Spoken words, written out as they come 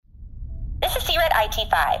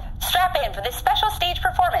IT5. Strap in for this special stage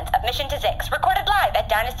performance of Mission to Zix, recorded live at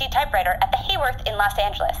Dynasty Typewriter at the Hayworth in Los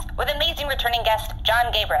Angeles, with amazing returning guest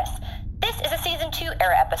John Gabris. This is a Season 2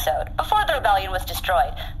 era episode, before the rebellion was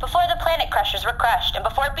destroyed, before the Planet Crushers were crushed, and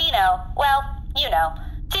before Beano, well, you know.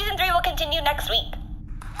 Season 3 will continue next week.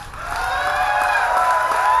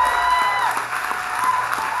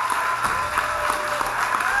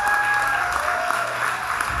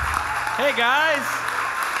 Hey, guys.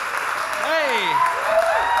 Hey.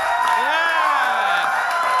 Yeah.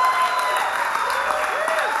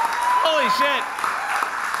 Holy shit.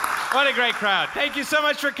 What a great crowd. Thank you so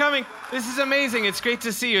much for coming. This is amazing. It's great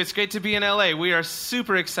to see you. It's great to be in LA. We are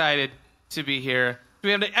super excited to be here.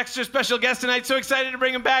 We have an extra special guest tonight. So excited to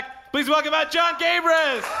bring him back. Please welcome out John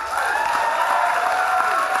Gabris.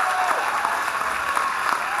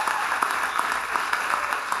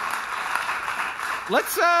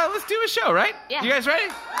 Let's do a show, right? Yeah. You guys ready?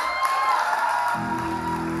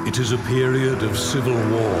 It is a period of civil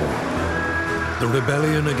war. The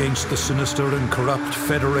rebellion against the sinister and corrupt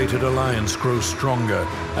Federated Alliance grows stronger,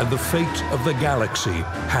 and the fate of the galaxy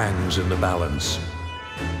hangs in the balance.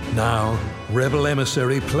 Now, rebel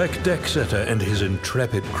emissary Plek Dexeter and his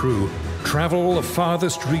intrepid crew travel the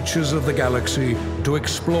farthest reaches of the galaxy to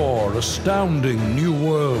explore astounding new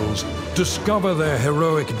worlds, discover their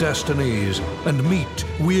heroic destinies, and meet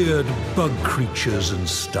weird bug creatures and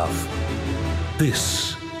stuff.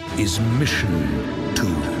 This is Mission to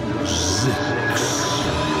Zix.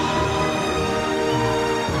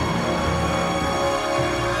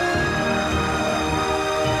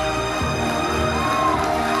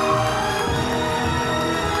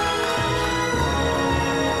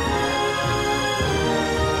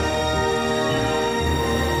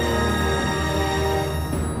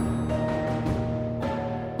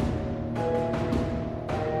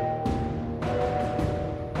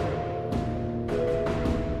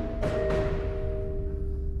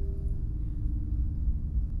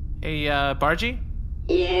 Bargy?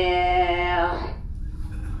 Yeah.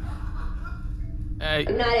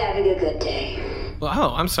 I'm not having a good day. Well,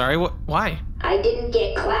 oh, I'm sorry. Why? I didn't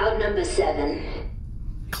get cloud number 7.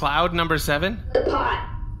 Cloud number 7? The pot.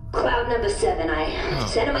 Cloud number 7. I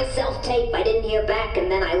sent it myself tape. I didn't hear back, and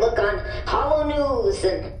then I look on Holo News,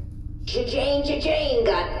 and Jajane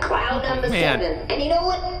got cloud number 7. And you know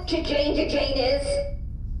what Jajane is?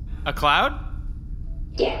 A cloud?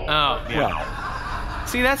 Yeah. Oh, yeah. Well,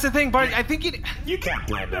 see, that's the thing, Bart. I think you can't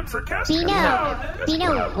blame them for casting. Bino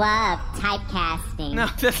loved typecasting. No,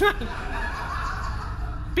 that's not.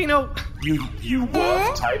 Bino. You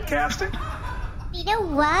love typecasting? Bino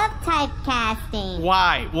loved typecasting.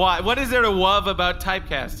 Why? What is there to love about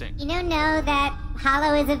typecasting? You don't know that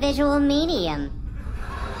Holo is a visual medium.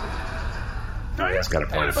 Oh, he's got a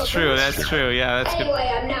point about that. That's true. Yeah, that's anyway,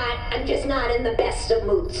 good. I'm just not in the best of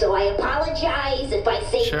moods, so I apologize if I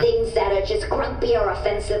say things that are just grumpy or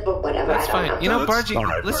offensive or whatever. That's fine. Know. You know, Bargy,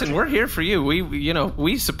 right, listen, Bargy. we're here for you.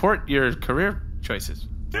 We support your career choices.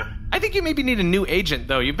 Yeah. I think you maybe need a new agent,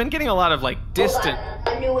 though. You've been getting a lot of, distant... Hold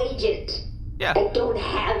on. A new agent. Yeah. I don't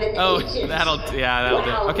have an agent. That'll do.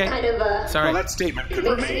 Okay. Kind of Sorry. Well, that statement could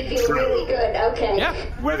makes me remain feel true. really good. Okay. Yeah.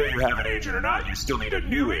 Whether you have an agent or not, you still need a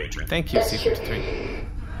new agent. Thank you, That's Season true. 3.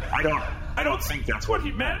 I don't think that's what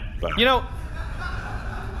he meant. But You know...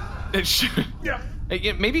 It should... yeah.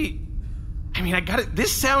 Maybe... I mean, I got it.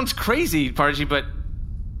 This sounds crazy, Bargy, but...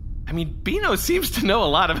 I mean, Bino seems to know a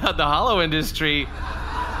lot about the holo industry.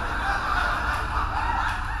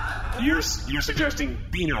 You're suggesting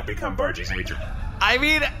Bino become Bargy's agent. I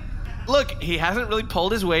mean, look, he hasn't really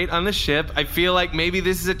pulled his weight on the ship. I feel like maybe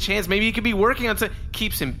this is a chance. Maybe he could be working on something.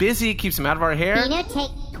 Keeps him busy, keeps him out of our hair. Bino, take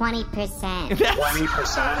 20%.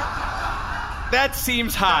 20%? That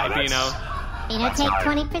seems high, No, Bino, That's take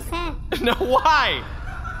high. 20%. Bino. No, why?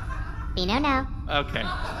 Bino, no. Okay.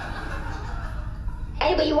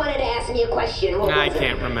 Hey, but you wanted to ask me a question. What I was it?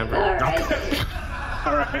 can't remember. All right.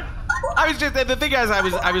 All right. I was just, the thing is,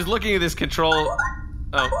 I was looking at this control.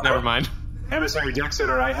 Oh, never mind. Emissary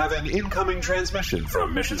Dexeter, I have an incoming transmission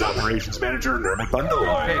from Missions Operations Manager Nermit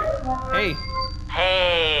Bundaloy. Hey.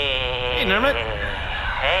 Hey, Nermit.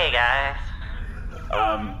 Hey, guys.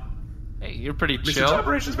 Hey, you're pretty Missions chill.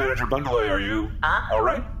 Operations Manager Bundaloy, are you all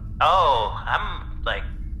right? Oh, I'm,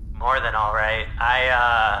 more than all right.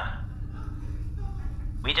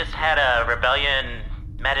 We just had a rebellion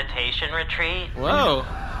meditation retreat. Whoa.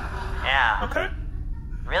 Yeah. Okay.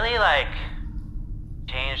 Really,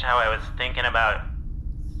 changed how I was thinking about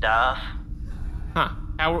stuff. Huh.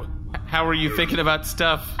 How were you thinking about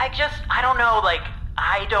stuff? I don't know,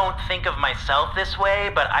 I don't think of myself this way,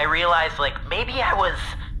 but I realized, maybe I was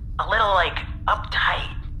a little,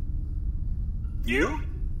 uptight. You?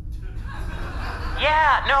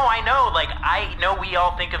 Yeah, no, I know. Like, I know we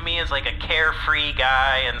all think of me as like a carefree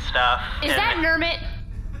guy and stuff. Is that Nermit?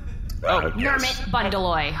 Yes. Nermit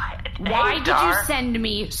Bundeloy. Why did Dar. you send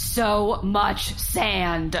me so much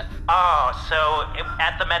sand? Oh, so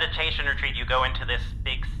at the meditation retreat, you go into this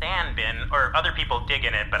big sand bin, or other people dig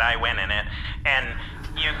in it, but I went in it, and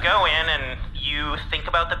you go in and you think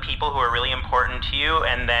about the people who are really important to you,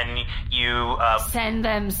 and then you... Send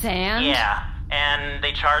them sand? Yeah, and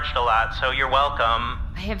they charged a lot, so you're welcome.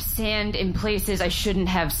 I have sand in places I shouldn't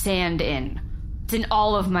have sand in. It's in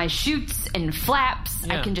all of my chutes and flaps.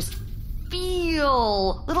 Yeah. I can just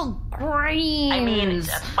feel little grains. I mean,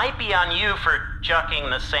 that might be on you for jucking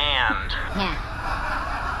the sand.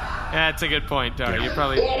 Yeah. That's a good point, Dar. You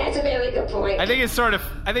probably... Yeah, that's a very good point. I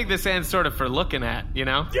think the sand's sort of for looking at, you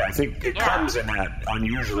know? Yeah, I think it comes in that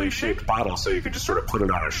unusually shaped bottle, so you can just sort of put it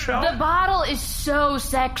on a shelf. The bottle is so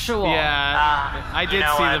sexual. Yeah, I did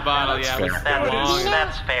know see what? the bottle, That's yeah. fair. It was That long. is.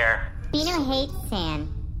 That's fair. Bino hates sand.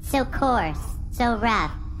 So coarse. So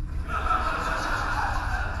rough.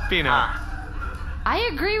 Bino. I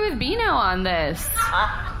agree with Bino on this.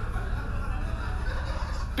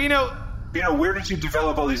 Bino, Where did you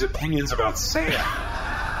develop all these opinions about sand?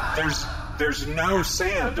 There's no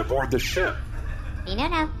sand aboard the ship. Bino,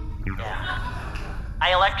 no.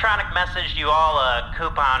 I electronic messaged you all a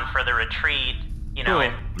coupon for the retreat, you know, Cool.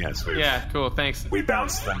 and Yes, yeah, cool, thanks. we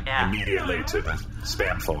bounced them Yeah. immediately to the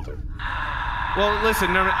spam folder. Well,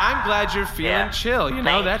 listen, Norman, I'm glad you're feeling chill, you know?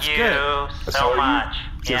 thank That's you good. so are much.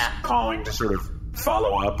 you just calling to sort of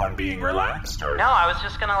follow up on being relaxed, or No, I was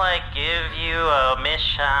just gonna, like, give you a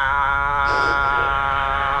mission.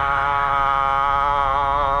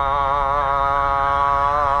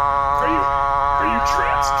 Are you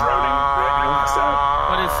trance droning right now?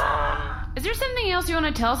 Is that... Is there something else you want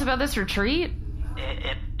to tell us about this retreat?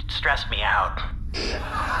 It stressed me out.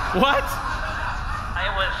 What?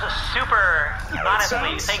 It was super, Yeah, that honestly,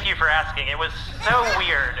 sounds- thank you for asking. It was so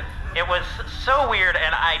weird. It was so weird,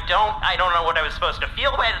 and I don't know what I was supposed to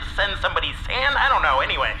feel when I had to send somebody sand. I don't know.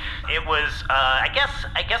 Anyway, it was, I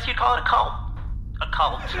guess you'd call it a cult. A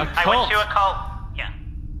cult. I went to a cult. Yeah.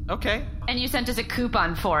 Okay. And you sent us a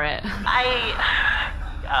coupon for it.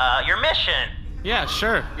 Your mission. Yeah,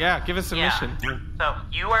 sure. Yeah, give us a mission. So,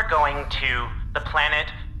 you are going to the planet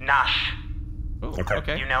Nash. Ooh,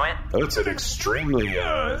 Okay. You know it? Oh, it's an extremely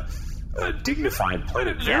dignified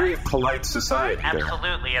planet. Very polite society there.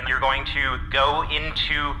 Absolutely, and you're going to go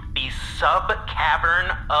into the sub-cavern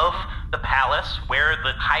of the palace where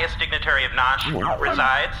the highest dignitary of Nash Wow,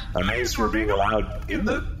 resides. I'm amazed we're being allowed in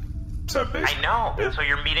the sub-base. I know. Yeah. So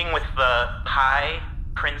you're meeting with the High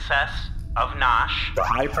Princess of Nash. The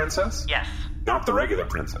High Princess? Yes. Not the regular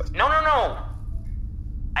princess. No.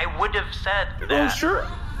 I would have said that. Well, sure.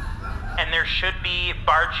 And there should be,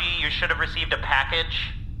 Bargy, you should have received a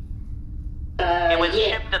package. It was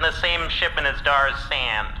shipped in the same shipment as Dar's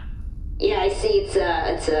sand. Yeah, I see. It's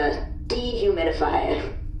a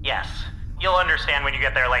dehumidifier. Yes. You'll understand when you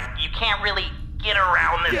get there, like, you can't really get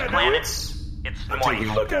around this Yeah, no, planet. it's... It's I'm moist. taking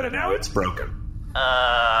a look at it now. It's broken.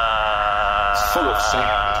 It's full of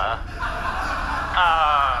sand.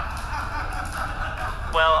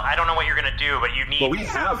 Well, I don't know what you're gonna do, but you need... Well, we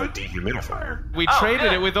have a dehumidifier. We Oh, traded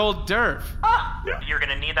good. it with old Derv. Yeah. You're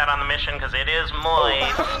gonna need that on the mission, because it is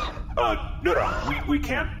moist. No. We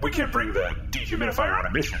can't bring the dehumidifier on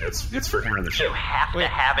a mission. It's for here on the ship. You have Wait, to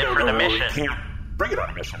have it No, for the we mission. can't bring it on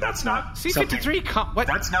a mission. That's not C-53, what?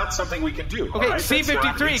 That's not something we can do. Okay, all right?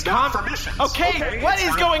 C-53, it's not for missions. Okay, what It's is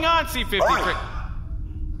not- going on, C-53? All right.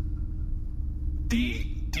 The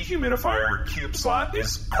dehumidifier cube slot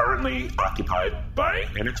is currently occupied by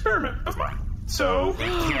an experiment of mine. So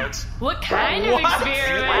it can't... What kind of What?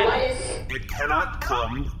 experiment? What is... It cannot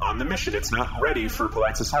come on the mission. It's not ready for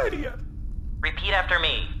polite society yet. Repeat after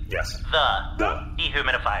me. Yes. The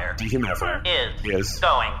dehumidifier Dehumidifier is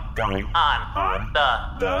going on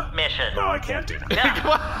the mission. No, I can't do that.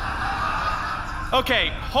 Yeah. Okay,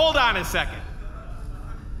 hold on a second.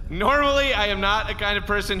 Normally, I am not a kind of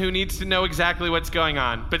person who needs to know exactly what's going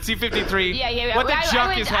on. But C-53, Yeah. what the I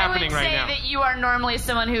junk would, is happening right now? I would say that you are normally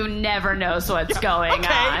someone who never knows what's going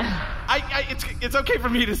Okay, on. it's okay for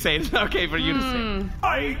me to say. It's not okay for you to say.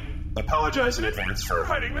 I apologize in advance for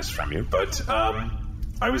hiding this from you, but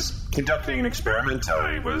I was conducting an experiment.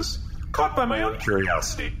 I was caught by my own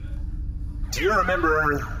curiosity. Do you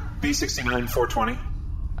remember B-69-420?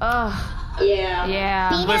 Ugh. Yeah.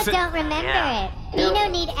 Bino Listen- don't remember Yeah. it. Bino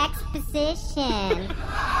need exposition.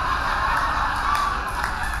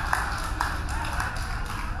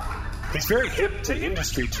 He's very hip to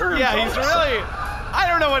industry terms. Yeah, all he's of a sudden. I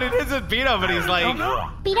don't know what it is with Beano, but he's like...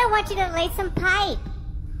 Beano wants you to lay some pipe.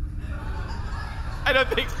 I don't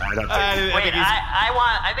think... Wait,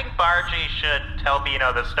 I think Bargy should tell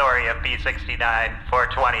Beano the story of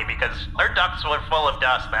B69-420 because her ducks were full of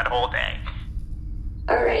dust that whole day.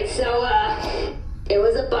 Alright, so, it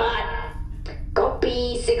was a bot called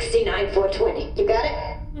B69-420. You got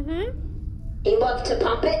it? Mm-hmm. He loved to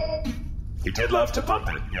pump it. He did love to pump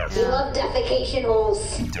it, yes. He loved defecation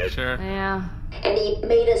holes. He did. Sure. Yeah. And he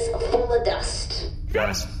made us full of dust. He got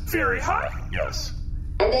us very high, yes.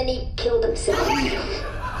 And then he killed himself.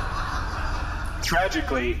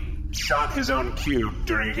 Tragically, shot his own cube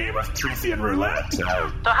during a game of Truthian roulette. So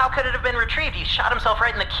how could it have been retrieved? He shot himself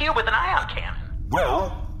right in the cube with an ion cannon.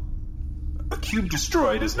 Well, a cube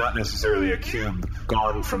destroyed is not necessarily a cube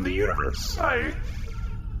gone from the universe. I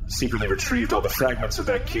secretly retrieved all the fragments of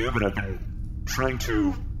that cube, and I've been trying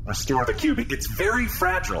to restore the cube. It's very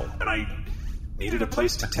fragile, and I needed a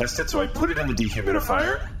place to test it, so I put it in the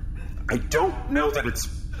dehumidifier. I don't know that it's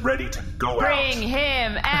ready to go Bring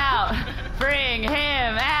him out! Bring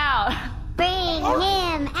him out! Bring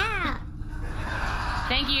him out!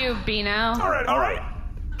 Thank you, Beano. All right.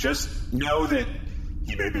 Just know that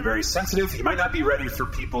he may be very sensitive. He might not be ready for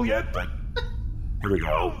people yet, but here we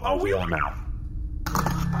go. I'll wheel him out.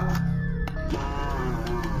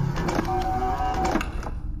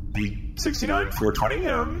 The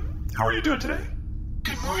 69-420, how are you doing today?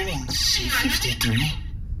 Good morning, C-53.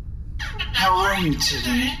 How are you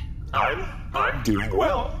today? I'm doing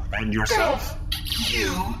well. And yourself?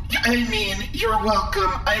 You're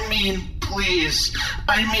welcome. Please.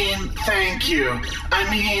 Thank you.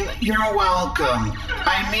 You're welcome.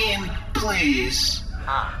 Please.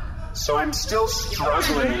 So I'm still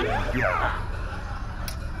struggling. Yeah.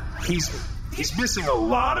 He's missing a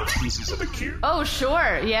lot of pieces of the cube. Oh,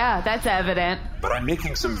 sure. Yeah, that's evident. But I'm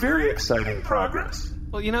making some very exciting progress.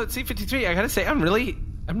 Well, C-53, I gotta say, I'm really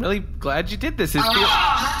glad you did this.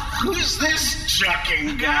 Who's this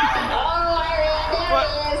checking guy? Oh,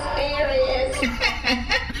 there he is.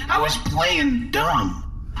 I was playing dumb.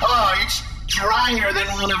 Oh, it's drier than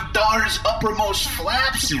one of Dar's uppermost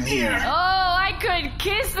flaps in here. Oh, I could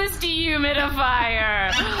kiss this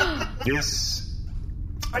dehumidifier.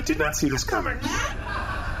 I did not see this coming.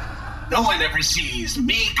 No one ever sees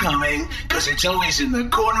me coming, because it's always in the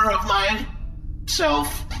corner of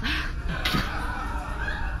myself.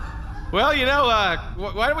 Well,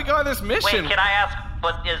 why don't we go on this mission? Wait, can I ask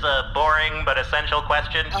what is a boring but essential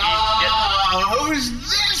question? Who's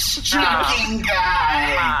this drinking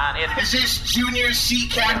guy? Come on, is this Junior Sea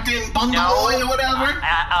Captain Bungalow or whatever?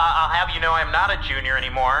 I'll have you know I'm not a junior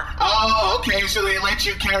anymore. Oh, okay, so they let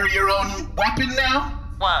you carry your own weapon now?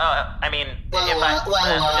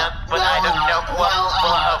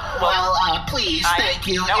 Please, thank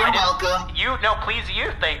you. You're welcome. Please,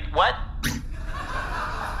 you think what?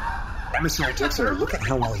 Emissary Dixer, look at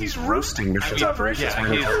how well he's roasting Mission's operations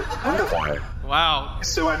manager. Wow.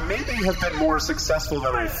 So I maybe have been more successful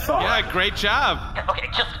than I thought. Yeah, great job. Okay,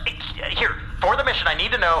 just here for the mission. I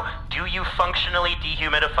need to know: do you functionally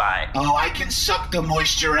dehumidify? Oh, I can suck the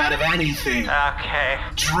moisture out of anything. Okay.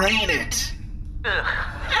 Drain it. Ugh.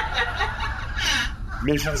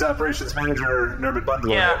 Mission's operations manager, Nerman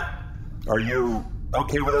Bundler. Yeah. Are you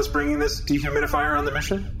okay with us bringing this dehumidifier on the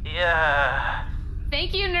mission? Yeah.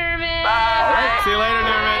 Thank you, Nerman. Bye. All right, see you later,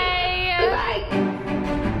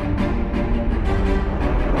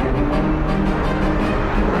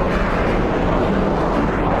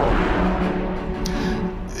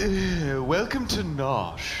 Nerman. Welcome to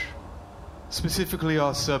Nosh, specifically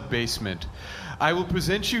our sub-basement. I will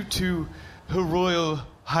present you to Her Royal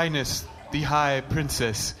Highness, the High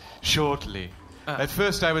Princess, shortly. At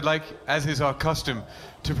first, I would like, as is our custom,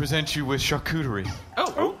 to present you with charcuterie.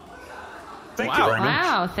 Oh. Thank you very much.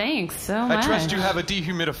 Wow, thanks so much. I trust you have a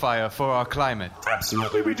dehumidifier for our climate.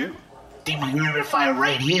 Absolutely, we do. Dehumidifier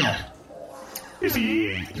right here. If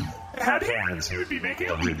he had hands, he would be making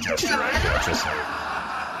a lewd gesture right now. Just saying.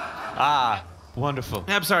 Ah, wonderful.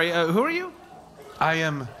 I'm sorry, who are you? I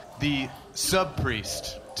am the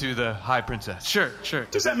sub-priest to the High Princess. Sure.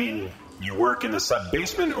 Does that mean you work in the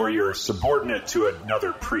sub-basement, or you're subordinate to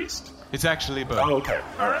another priest? It's actually both. Oh, okay.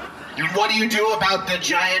 All right. And what do you do about the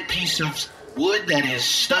giant piece of wood that is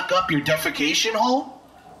stuck up your defecation hole?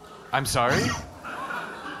 I'm sorry?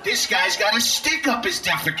 This guy's got a stick up his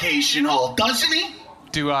defecation hole, doesn't he?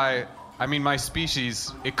 I mean, my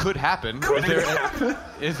species, it could happen. Could it happen?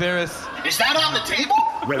 Is there Is that on the table?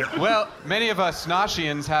 Well, many of us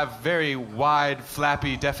Noshians have very wide,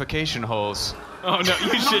 flappy defecation holes. Oh, no,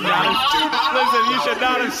 you should not have... Listen, you should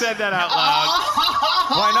not have said that out loud.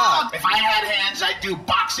 Why not? If I had hands, I'd do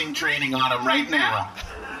boxing training on them right now.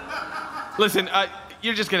 Listen,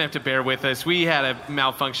 you're just going to have to bear with us. We had a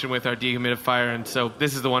malfunction with our dehumidifier, and so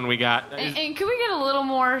this is the one we got. And can we get a little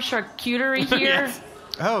more charcuterie here? Yes.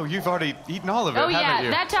 Oh, you've already eaten all of it, haven't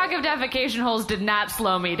you? That talk of defecation holes did not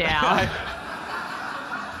slow me down.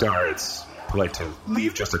 Dar, it's polite to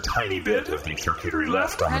leave just a tiny bit of the charcuterie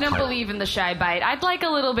left on the I don't plate. believe in the shy bite. I'd like a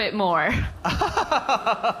little bit more.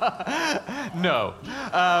 No.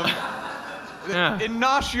 In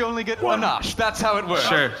Nosh, you only get a Nosh. That's how it works.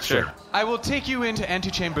 Sure. I will take you into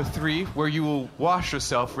Antechamber 3, where you will wash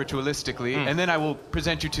yourself ritualistically, and then I will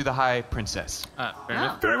present you to the High Princess. Fair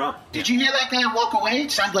enough. Very well. Did you hear that guy walk away?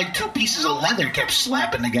 It sounded like two pieces of leather kept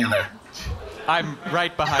slapping together. I'm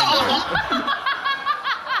right behind you.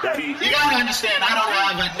 You gotta understand, I don't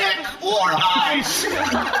have a neck or eyes.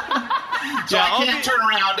 So I can't turn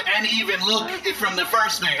around and even look from the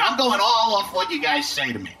first thing. I'm going all off what you guys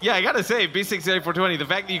say to me. Yeah, I gotta say, B68420, the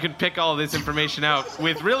fact that you can pick all this information out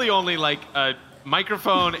with really only like a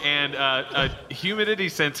microphone and a humidity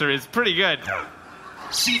sensor is pretty good.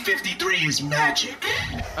 C-53 is magic.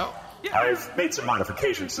 Oh, yeah. I've made some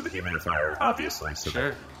modifications to the humidifier, obviously. So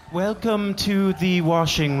Sure. Welcome to the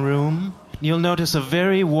washing room. You'll notice a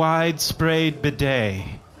very wide-sprayed bidet.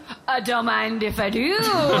 Don't mind if I do.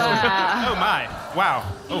 Oh, my. Wow.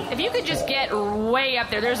 Oh. If you could just get way up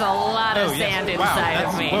there, there's a lot of sand inside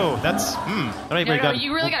of me. Whoa, that's... No,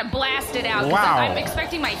 you really got to blast it out. 'Cause Wow. I'm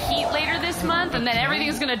expecting my heat later this month, and then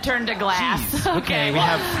everything's going to turn to glass. Okay, we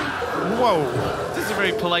have... Whoa. This is a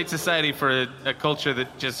very polite society for a culture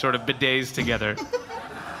that just sort of bidets together.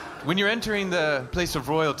 When you're entering the place of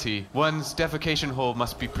royalty, one's defecation hole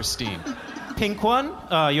must be pristine. Pink one,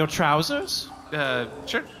 your trousers?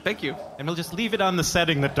 Sure, thank you. And we'll just leave it on the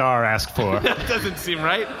setting that Dar asked for. That doesn't seem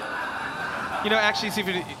right. You know, actually, see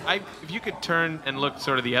if you could turn and look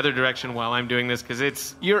sort of the other direction while I'm doing this, because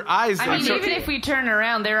it's your eyes. I mean, even if we turn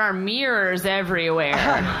around, there are mirrors everywhere.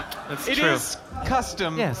 That's It true. is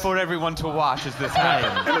custom for everyone to watch as this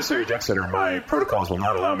happens. Emissary Dexter, my protocols will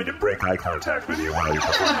not allow me to break eye contact with you while you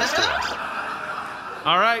perform this dance.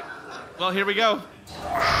 All right. Well, here we go.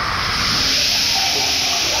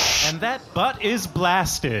 And that butt is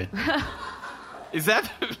blasted. Is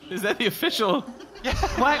that the official?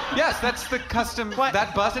 What? Yes, that's the custom. What?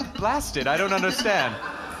 That button blasted. I don't understand.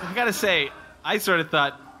 I gotta say, I sort of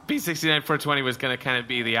thought B69420 was gonna kind of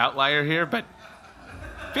be the outlier here, but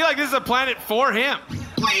I feel like this is a planet for him.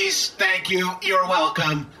 Please, thank you. You're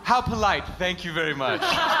welcome. How polite. Thank you very much.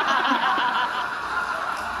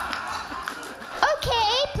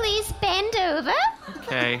 Okay, please bend over.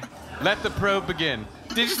 Okay. Let the probe begin.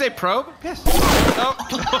 Did you say probe? Yes. Oh.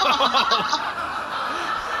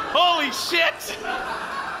 Holy shit!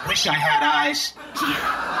 Wish I had eyes.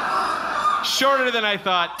 Shorter than I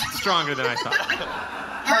thought, stronger than I thought.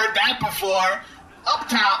 Heard that before. Up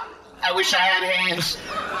top, I wish I had hands.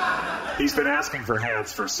 He's been asking for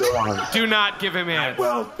hands for so long. Do not give him hands.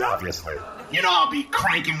 Well, obviously. You know I'll be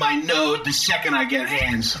cranking my node the second I get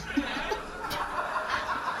hands.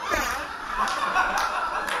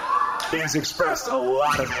 He has expressed a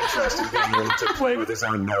lot of interest in being able to play with his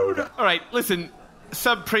own node. All right, listen,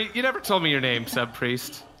 Sub-Priest. You never told me your name,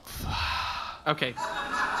 Sub-Priest. Okay.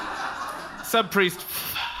 Sub-Priest.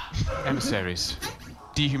 Emissaries.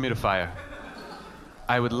 Dehumidifier.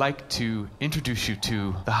 I would like to introduce you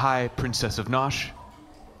to the High Princess of Nosh.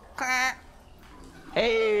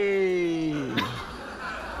 Hey!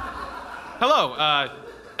 Hello,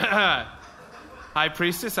 High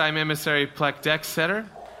Priestess. I'm Emissary Plek Dexter.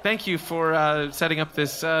 Thank you for setting up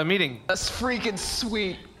this meeting. That's freaking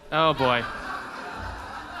sweet. Oh, boy.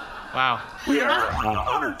 Wow. We are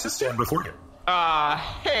honored to stand before you.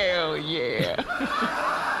 Hell yeah.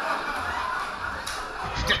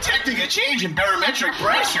 Detecting a change in barometric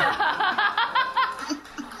pressure.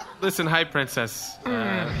 Listen, High Princess.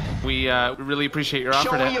 We really appreciate your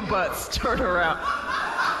offer. Show me your butts. Turn around.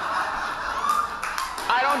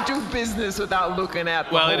 I don't do business without looking at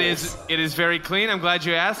the holes. It is very clean. I'm glad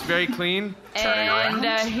you asked. Very clean.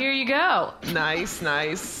 And here you go. Nice.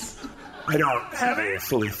 I don't have a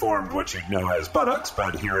fully formed what you'd know as buttocks,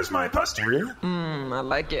 but here is my posterior. I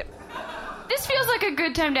like it. This feels like a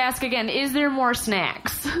good time to ask again, is there more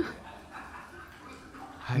snacks?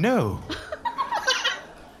 No.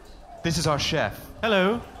 This is our chef.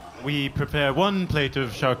 Hello. We prepare one plate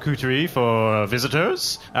of charcuterie for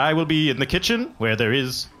visitors. I will be in the kitchen where there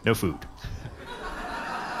is no food.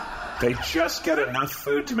 They just get enough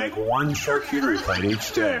food to make one charcuterie plate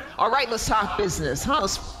each day. All right, let's talk business, huh?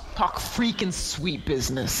 Let's talk freaking sweet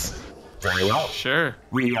business. Very well. Sure.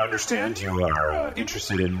 We understand you are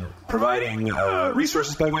interested in providing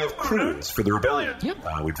resources by way of croons for the rebellion. Yep.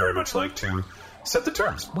 We'd very much like to set the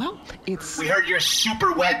terms. Well, it's... We heard you're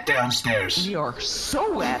super wet downstairs. We are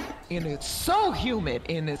so wet, and it's so humid,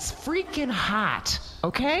 and it's freaking hot.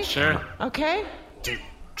 Okay? Sure. Okay?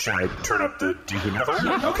 Should I turn up the dehumidifier?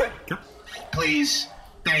 Yeah. Okay. Please.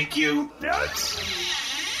 Thank you. Yeah, it's...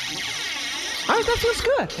 All right, that feels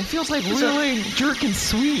good. It feels like really jerkin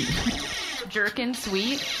sweet. Jerkin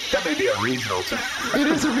sweet? That may be a regional term. It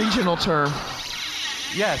is a regional term.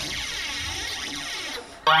 Yes.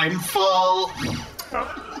 I'm full.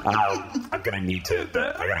 I'm gonna need to.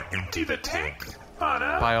 I gotta empty the tank.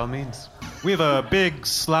 By all means. We have a big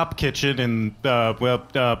slop kitchen in,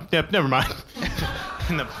 never mind.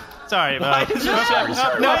 Sorry. Why is the chef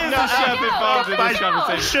involved in this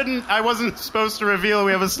conversation? I wasn't supposed to reveal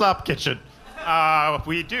we have a slop kitchen.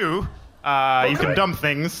 We do. You can dump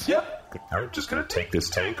things. Yep. I'm just gonna take this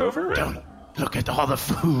tank over. Don't look at all the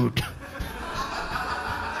food.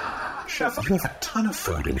 Chef, you have a ton of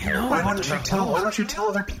food in here. Why don't you tell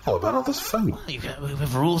other people about all this food? We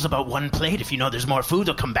have rules about one plate. If you know there's more food,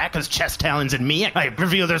 they'll come back as chest talons and me. I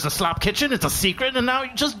reveal there's a slop kitchen. It's a secret, and now you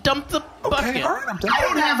just dump the bucket. Okay, all right, I'm done. I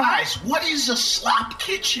don't have eyes. What is a slop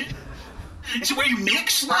kitchen? Is it where you make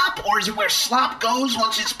slop, or is it where slop goes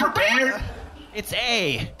once it's prepared? It's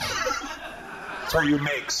A. It's where you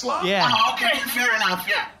make slop. Yeah. Oh, okay, fair enough,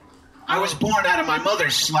 yeah. I was born out of my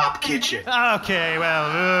mother's slop kitchen. Okay, well...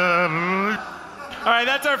 All right,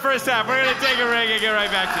 that's our first half. We're going to take a break and get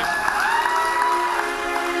right back to it.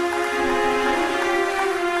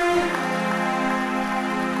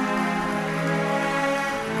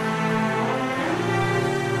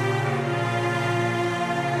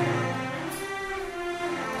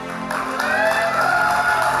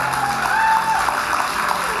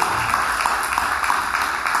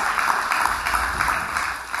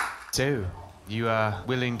 So, you are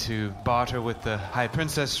willing to barter with the High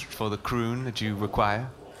Princess for the croon that you require?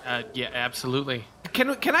 Yeah, absolutely. Can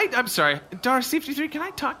I? I'm sorry, Darcy 53. Can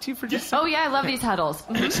I talk to you for just a second? Oh yeah, I love these huddles.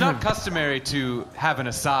 It's not customary to have an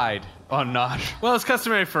aside on Nosh. Well, it's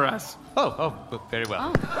customary for us. Oh, very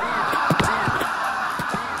well. Oh.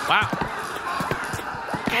 Wow.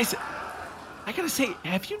 Guys, I gotta say,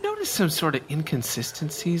 have you noticed some sort of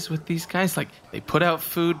inconsistencies with these guys? Like, they put out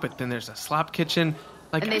food, but then there's a slop kitchen.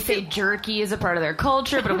 Like, And they say jerky is a part of their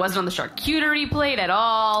culture, but it wasn't on the charcuterie plate at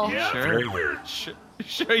all. Yeah, Sure. very weird.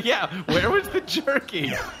 Sure, yeah. Where was the jerky?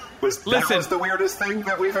 That was the weirdest thing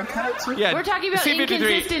that we've encountered? Yeah, We're talking about C53.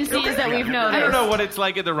 inconsistencies that we've noticed. I don't know what it's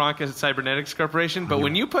like at the Ronca Cybernetics Corporation, but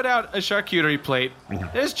when you put out a charcuterie plate,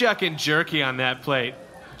 there's jucking jerky on that plate.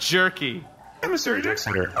 Jerky. Emissary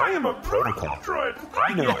Dexter, I am a protocol droid.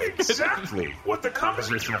 I know exactly what the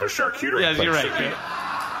composition of a charcuterie plate you're right. should be. Yeah.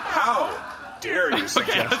 How dare you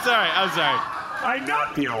suggest Okay, I'm sorry. I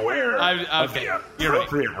not be aware of the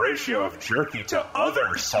appropriate ratio of jerky to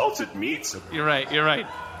other salted meats? You're right.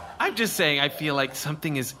 I'm just saying I feel like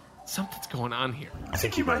something's going on here. I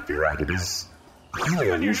think you might be right. It is highly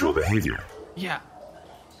unusual behavior. Yeah.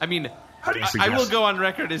 I mean, How do you I suggest? will go on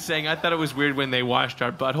record as saying I thought it was weird when they washed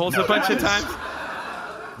our buttholes a bunch of times.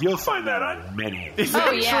 You'll find that on many. Is Oh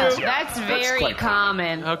that yeah, true? that's very quite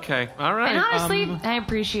common. Okay, all right. And honestly, I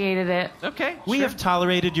appreciated it. Okay, We sure. have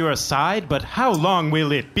tolerated your aside, but how long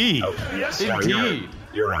will it be? Okay, yes, Indeed.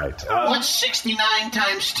 You're right. What's 69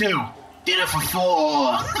 times 2? Did it for 4.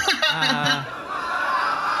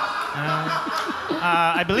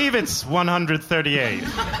 I believe it's 138.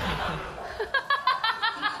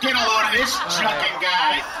 Get a load of this chucking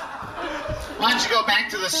guy. Why don't you go back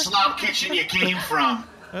to the slop kitchen you came from?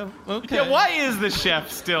 Okay. Yeah, why is the chef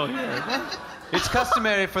still here? It's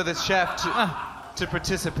customary for the chef to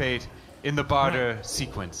participate in the barter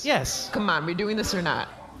sequence. Yes. Come on, we doing this or not?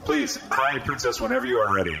 Please, High Princess, whenever you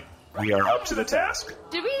are ready. We are up to the task.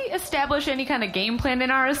 Did we establish any kind of game plan in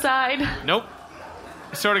our aside? Nope.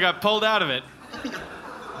 I sort of got pulled out of it.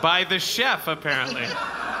 By the chef, apparently.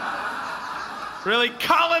 Really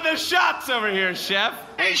calling the shots over here, chef.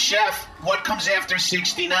 Hey, chef, what comes after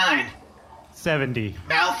 69? 70.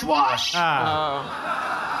 Mouthwash. Ah.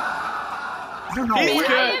 I don't know I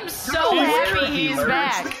where. am so happy he's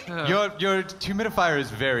back. Your humidifier is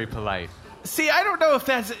very polite. See, I don't know if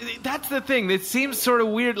that's the thing. It seems sort of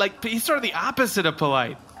weird. Like, he's sort of the opposite of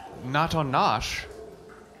polite. Not on Nosh.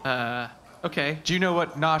 Okay. Do you know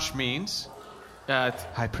what Nosh means? It's-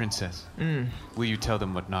 High Princess. Will you tell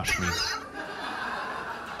them what Nosh means?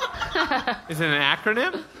 Is it an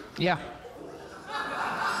acronym? Yeah.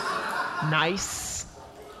 Nice.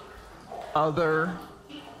 Other.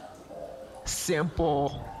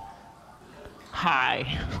 Simple.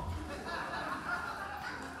 High.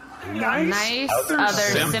 Nice other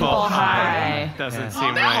simple high. Doesn't seem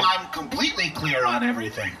Well, now right. I'm completely clear on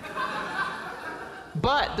everything.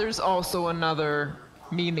 But there's also another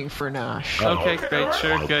meaning for Nosh. Okay, great,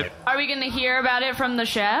 sure, good. Are we going to hear about it from the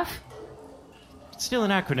chef? It's still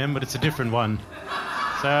an acronym, but it's a different one.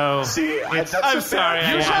 So. See, I'm sorry.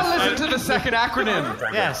 You shall listen to the second acronym.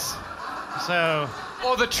 Yes. So.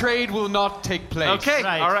 Or the trade will not take place. Okay,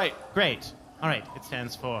 Right. all right. Great. All right. It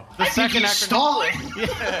stands for. I think he's stalling.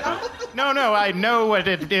 No, I know what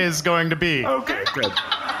it is going to be. Okay, good.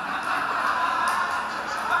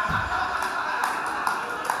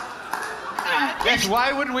 Yes,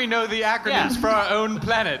 why wouldn't we know the acronyms for our own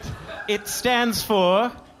planet? It stands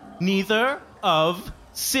for neither of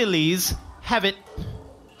sillies have it.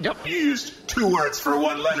 You used 2 words for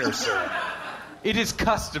 1 letter, sir. It is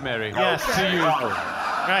customary. Yes. To use.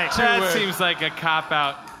 Right. That seems like a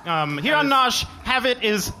cop-out. Here on Nosh, have it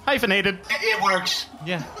is hyphenated. It works.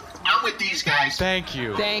 Yeah. I'm with these guys. Thank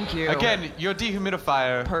you. Thank you. Again, your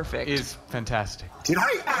dehumidifier Perfect. is fantastic. Did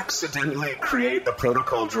I accidentally create a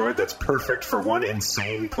protocol droid that's perfect for 1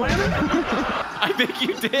 insane planet? I think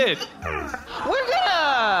you did.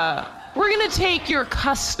 We're gonna take your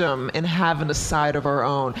custom and have an aside of our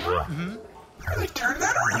own. Really turned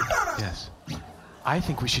that around on us. Yes. I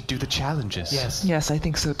think we should do the challenges. Yes. Yes, I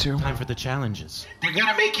think so too. Time for the challenges. They're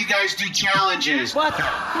gonna make you guys do challenges. What?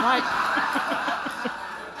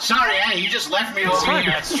 Sorry, hey, you just left me over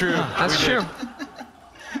here. That's true. That's true.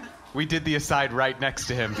 We did the aside right next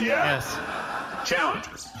to him. Yeah. Yes.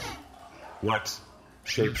 Challenges. What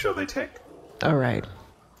shape shall they take? All right,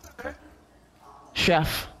 Okay.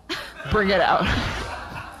 chef, bring it out.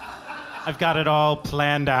 I've got it all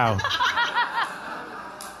planned out.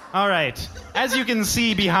 All right. As you can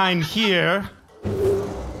see behind here,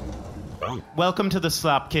 welcome to the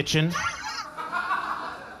Slop Kitchen.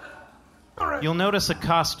 All right. You'll notice a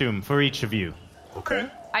costume for each of you. Okay.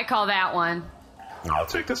 I call that one. I'll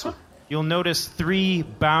take this one. You'll notice 3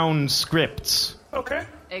 bound scripts. Okay.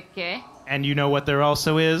 Okay. And you know what there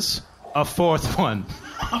also is? A 4th one.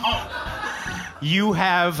 You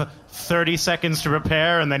have 30 seconds to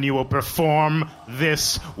prepare, and then you will perform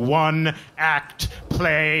this 1-act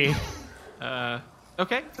play.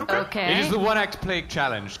 Okay. Okay. It is the 1-act play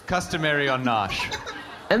challenge, customary on Nosh.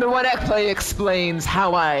 And the 1-act play explains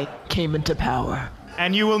how I came into power.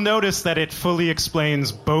 And you will notice that it fully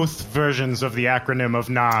explains both versions of the acronym of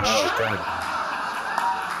Nosh. Oh, good.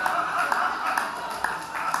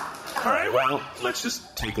 All right, well, let's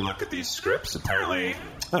just take a look at these scripts. Apparently,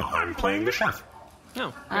 I'm playing the chef. No.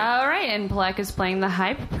 All right, and Plek is playing the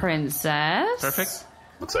Hype Princess. Perfect.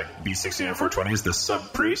 Looks like B69-420 is the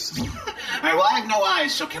sub-priest. All right, well, I have no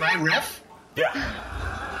eyes, so can I riff? Yeah.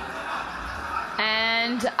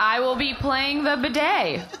 And I will be playing the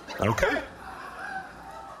bidet. Okay.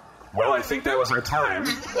 Well, I think that was our time.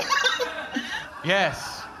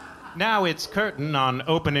 Yes. Now it's curtain on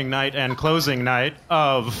opening night and closing night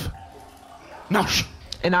of Nosh.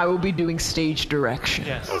 And I will be doing stage direction.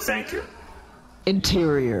 Yes. Oh, thank you.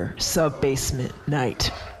 Interior, sub-basement,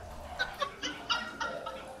 night.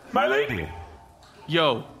 My lady.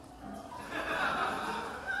 Yo.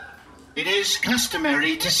 It is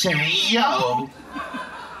customary to say yo.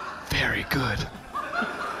 Very good.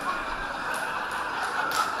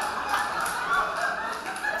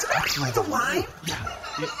 It's actually the line.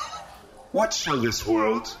 What shall this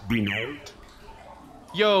world be named?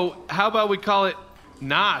 Yo, how about we call it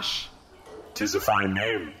Nosh? 'Tis a fine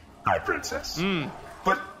name, High Princess.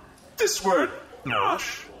 But this word,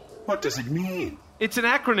 Nosh, what does it mean? It's an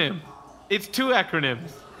acronym. It's 2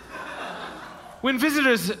 acronyms. When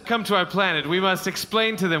visitors come to our planet, we must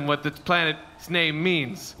explain to them what the planet's name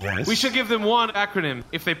means. Yes. We shall give them 1 acronym.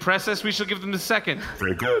 If they press us, we shall give them the 2nd.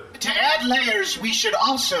 Very good. To add layers, we should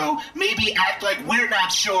also maybe act like we're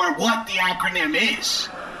not sure what the acronym is.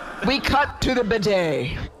 We cut to the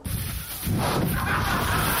bidet.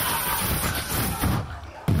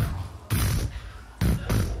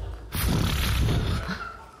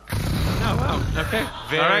 Oh, wow. Okay.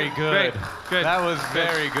 Very All right, good. Good. That was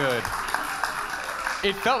very good.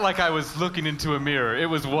 It felt like I was looking into a mirror. It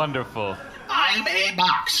was wonderful. I'm a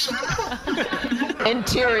box.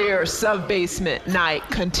 Interior, sub-basement, night,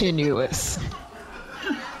 continuous.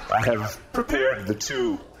 I have prepared the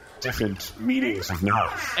 2 different meanings of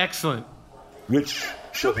Nosh. Excellent. Which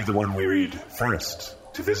shall be the one we read first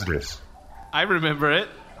to visitors? I remember it.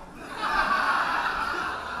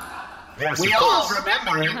 Yes, We of all course.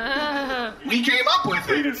 remember it. We came up with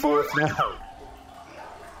Read it. it forth now.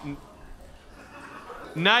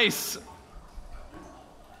 Nice.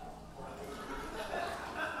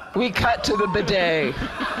 We cut to the bidet.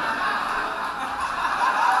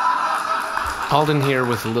 Alden here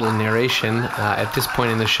with a little narration. At this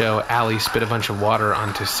point in the show, Allie spit a bunch of water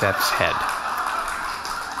onto Seth's head.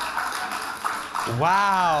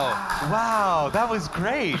 Wow, that was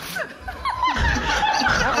great.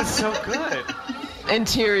 That was so good.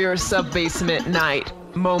 Interior sub-basement night,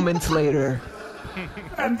 moments later.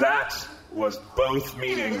 And that was both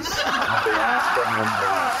meetings of the Astronom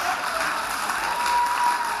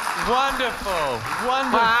Wonderful.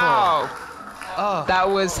 Wow. Oh. That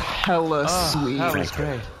was hella sweet. That was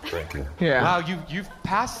great. Thank you. Yeah. Wow, you've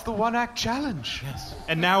passed the one-act challenge. Yes.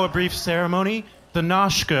 And now a brief ceremony. The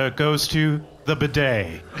Noshka goes to the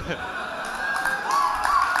bidet.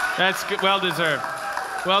 That's good. Well deserved.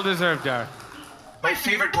 Well deserved, Dar. My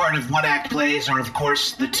favorite part of one-act plays are, of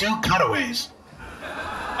course, the two cutaways.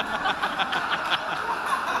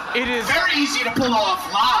 It is very easy to pull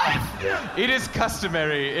off live. It is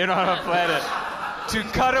customary in our planet to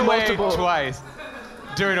cut away twice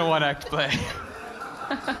during a one-act play.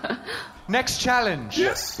 Next challenge.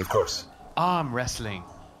 Yes, of course. Arm wrestling.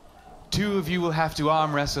 2 of you will have to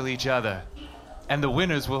arm wrestle each other, and the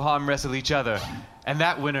winners will arm wrestle each other, and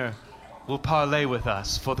that winner will parlay with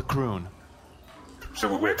us for the croon.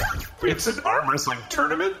 So it's an arm wrestling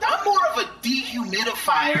tournament? I'm more of a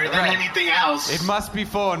dehumidifier than anything else. It must be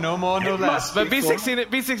 4, no more, no less. But B69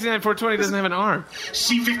 420 doesn't have an arm.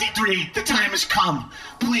 C-53, the time has come.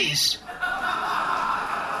 Please.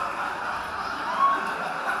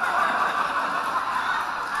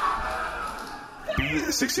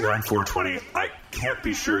 B69 420, I can't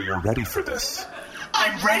be sure you're ready for this.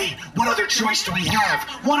 I'm ready. What other choice do we have?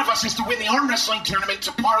 One of us has to win the arm wrestling tournament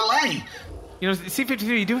to parlay. You know,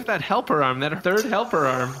 C-53, you do have that helper arm, that third helper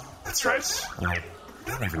arm. That's right. I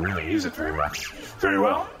don't even really use it very much. Very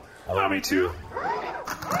well. Allow me to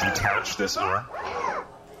detach this arm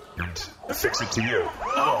and affix it to you.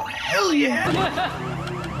 Oh, hell yeah. Yeah.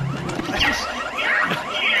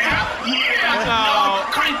 No,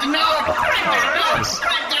 crank the nose. Crank that nose.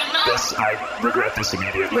 Yes, I regret this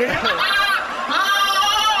immediately.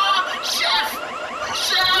 Chef!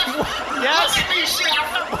 Yes? Look at me, Chef!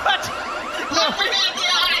 What? Look me in the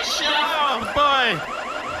eye, Chef! Oh, boy.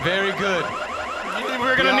 Very good.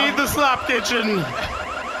 We're going to need the slop kitchen.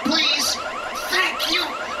 Please, thank you.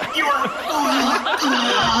 You're...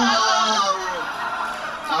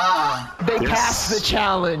 They passed the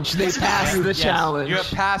challenge. They passed the challenge. You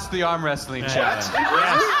have passed the arm wrestling challenge.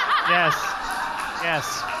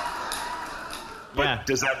 Yes. But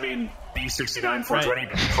does that mean B69 420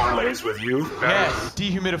 parlays with you? Yes,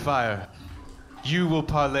 dehumidifier. You will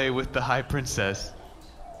parlay with the High Princess.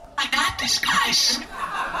 I got this, guys.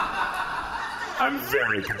 I'm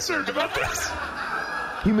very concerned about this.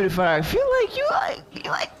 Humidifier, I feel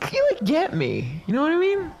like you get me. You know what I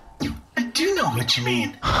mean? I do know what you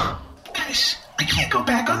mean. Guys, I can't go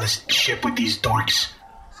back on this ship with these dorks.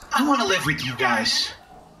 I want to live with you guys.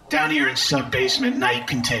 Down here in sub-basement, night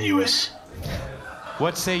continuous.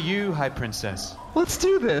 What say you, High Princess? Let's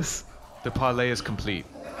do this. The parlay is complete.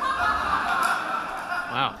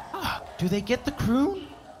 Wow. Do they get the croon?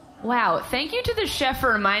 Wow, thank you to the chef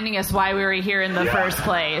for reminding us why we were here in the first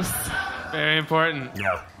place. Very important.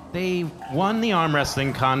 Yeah. They won the arm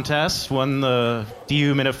wrestling contest, won the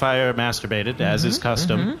dehumidifier masturbated, as is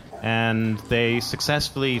custom, and they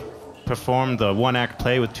successfully performed the one-act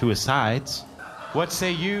play with 2 asides. What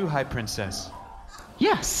say you, High Princess?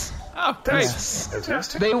 Yes. Oh, great. Yes.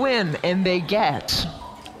 Fantastic. They win, and they get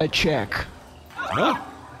a check. Oh,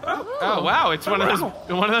 wow. It's one of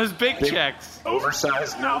those big checks.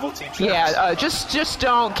 Oversized novelty checks. Yeah, just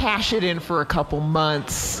don't cash it in for a couple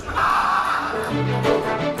months.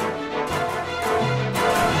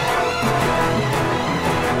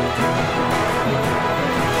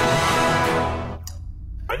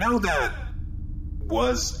 I know that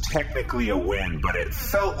was technically a win, but it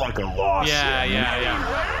felt like a loss. Yeah.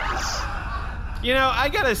 You know, I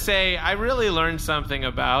gotta say, I really learned something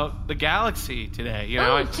about the galaxy today. You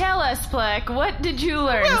know, Tell us, Pleck. What did you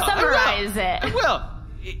learn? Summarize it. I will.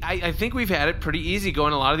 I think we've had it pretty easy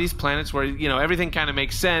going a lot of these planets where, you know, everything kind of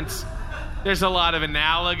makes sense. There's a lot of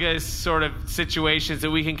analogous sort of situations that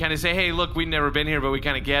we can kind of say, hey, look, we've never been here, but we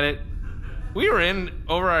kind of get it. We were in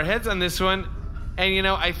over our heads on this one, and, you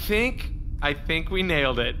know, I think we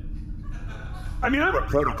nailed it. I mean, I'm a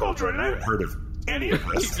protocol droid, and I haven't heard of any of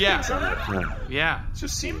this. Things on that planet. Yeah. It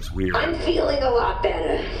just seems weird. I'm feeling a lot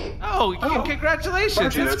better. Oh,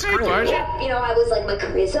 congratulations. Bargy, That's that's great, great. Bargy. Yeah, you know, I was like, my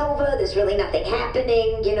career's over, there's really nothing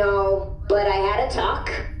happening, you know, but I had a talk.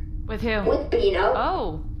 With who? With Bino.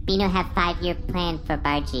 Oh. Bino have 5-year plan for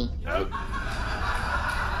Bargy.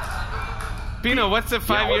 Bino, what's the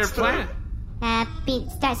 5-year plan?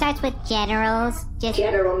 Starts with generals, just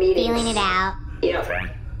General meetings. feeling it out. You know,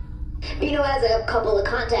 Bino has a couple of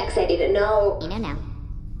contacts I didn't know. You know.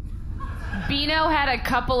 Bino had a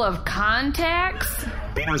couple of contacts?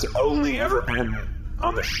 Bino's only ever been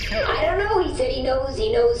on the ship. I don't know. He said he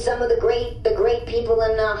knows some of the great people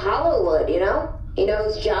in Hollywood, you know? He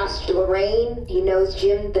knows Josh Lorraine. He knows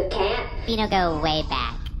Jim the Cat. Bino go way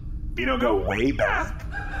back. Bino go way back?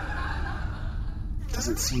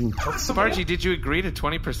 Doesn't seem possible. Spargy, did you agree to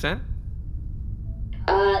 20%?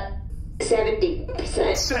 70%.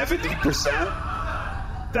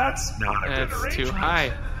 70%? That's not a good That's arrangement. too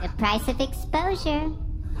high. The price of exposure.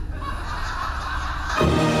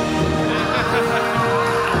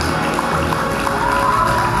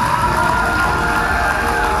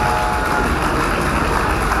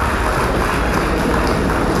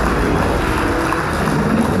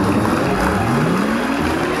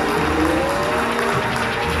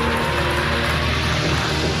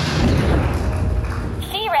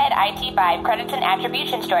 C-Red IT5 credits an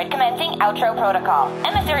attribution droid commencing outro protocol.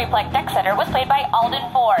 Emissary Plek Deck Center was played by Alden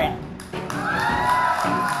Ford.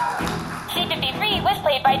 C-53 was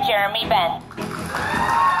played by Jeremy Benn.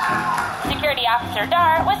 Security Officer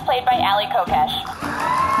Dar was played by Ali Kokesh.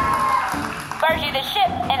 Barji the Ship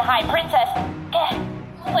and High Princess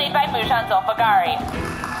played by Mujan Zulfagari.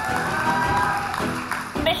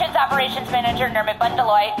 Missions Operations Manager Nermit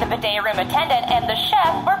Bundaloy, the bidet room attendant, and the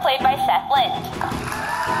chef were played by Seth Lind.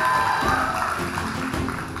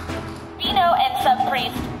 Bino and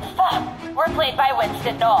Sub-Priest were played by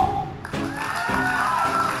Winston Knoll.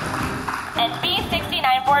 And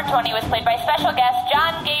B69420 was played by special guest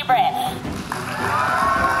John Gabris.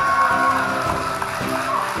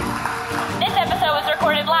 This episode was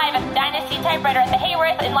recorded live at the Dynasty Typewriter at the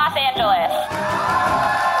Hayworth in Los Angeles.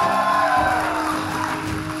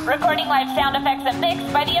 Recording live sound effects and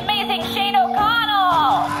mixed by the amazing Shane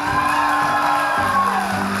O'Connell.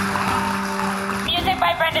 Music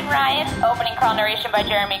by Brendan Ryan, opening crawl narration by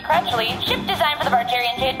Jeremy Crutchley, ship design for the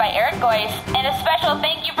Bargerian Jade by Eric Goyce, and a special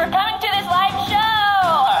thank you for coming to this live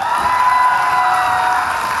show!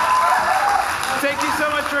 Thank you so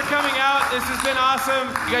much for coming out. This has been awesome.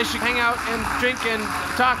 You guys should hang out and drink and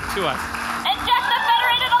talk to us. And just the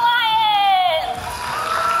Federated Alliance!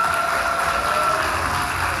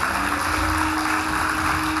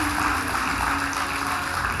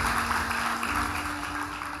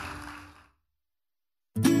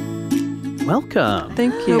 Welcome.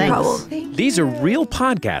 Thank you. No problem. These are real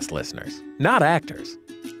podcast listeners, not actors.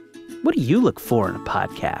 What do you look for in a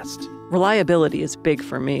podcast? Reliability is big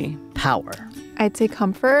for me. Power. I'd say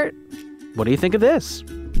comfort. What do you think of this?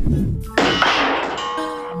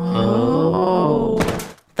 Oh.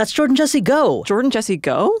 That's Jordan Jesse Go. Jordan Jesse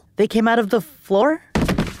Go? They came out of the floor?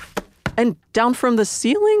 And down from the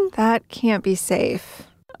ceiling? That can't be safe.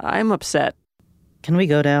 I'm upset. Can we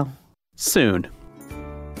go now? Soon.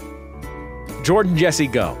 Jordan Jesse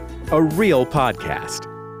Go, a real podcast.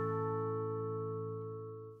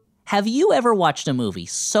 Have you ever watched a movie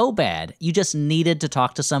so bad you just needed to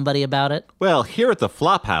talk to somebody about it? Well, here at the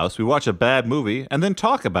Flophouse, we watch a bad movie and then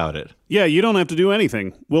talk about it. Yeah, you don't have to do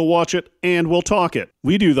anything. We'll watch it and we'll talk it.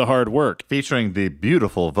 We do the hard work. Featuring the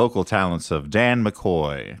beautiful vocal talents of Dan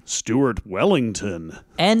McCoy, Stuart Wellington,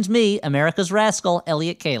 and me, America's Rascal,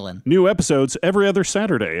 Elliot Kalin. New episodes every other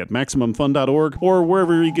Saturday at MaximumFun.org or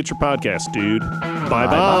wherever you get your podcast, dude.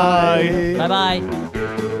 Bye-bye. Bye-bye.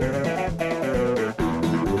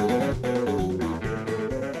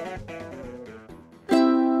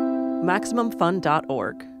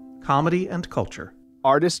 MaximumFun.org. Comedy and culture.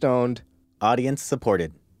 Artist-owned,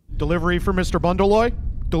 audience-supported. Delivery for Mr. Bundleloy?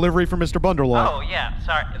 Delivery for Mr. Bundleloy. Oh, yeah.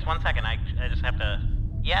 Sorry. Just 1 second. I just have to...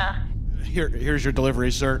 Yeah? Here's your delivery,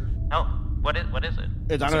 sir. Oh, what is it?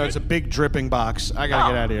 I don't know. It's a big dripping box. I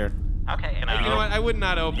gotta get out of here. Okay. You know what? I would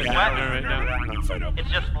not open that right now. It's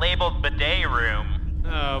just labeled bidet room.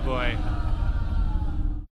 Oh, boy.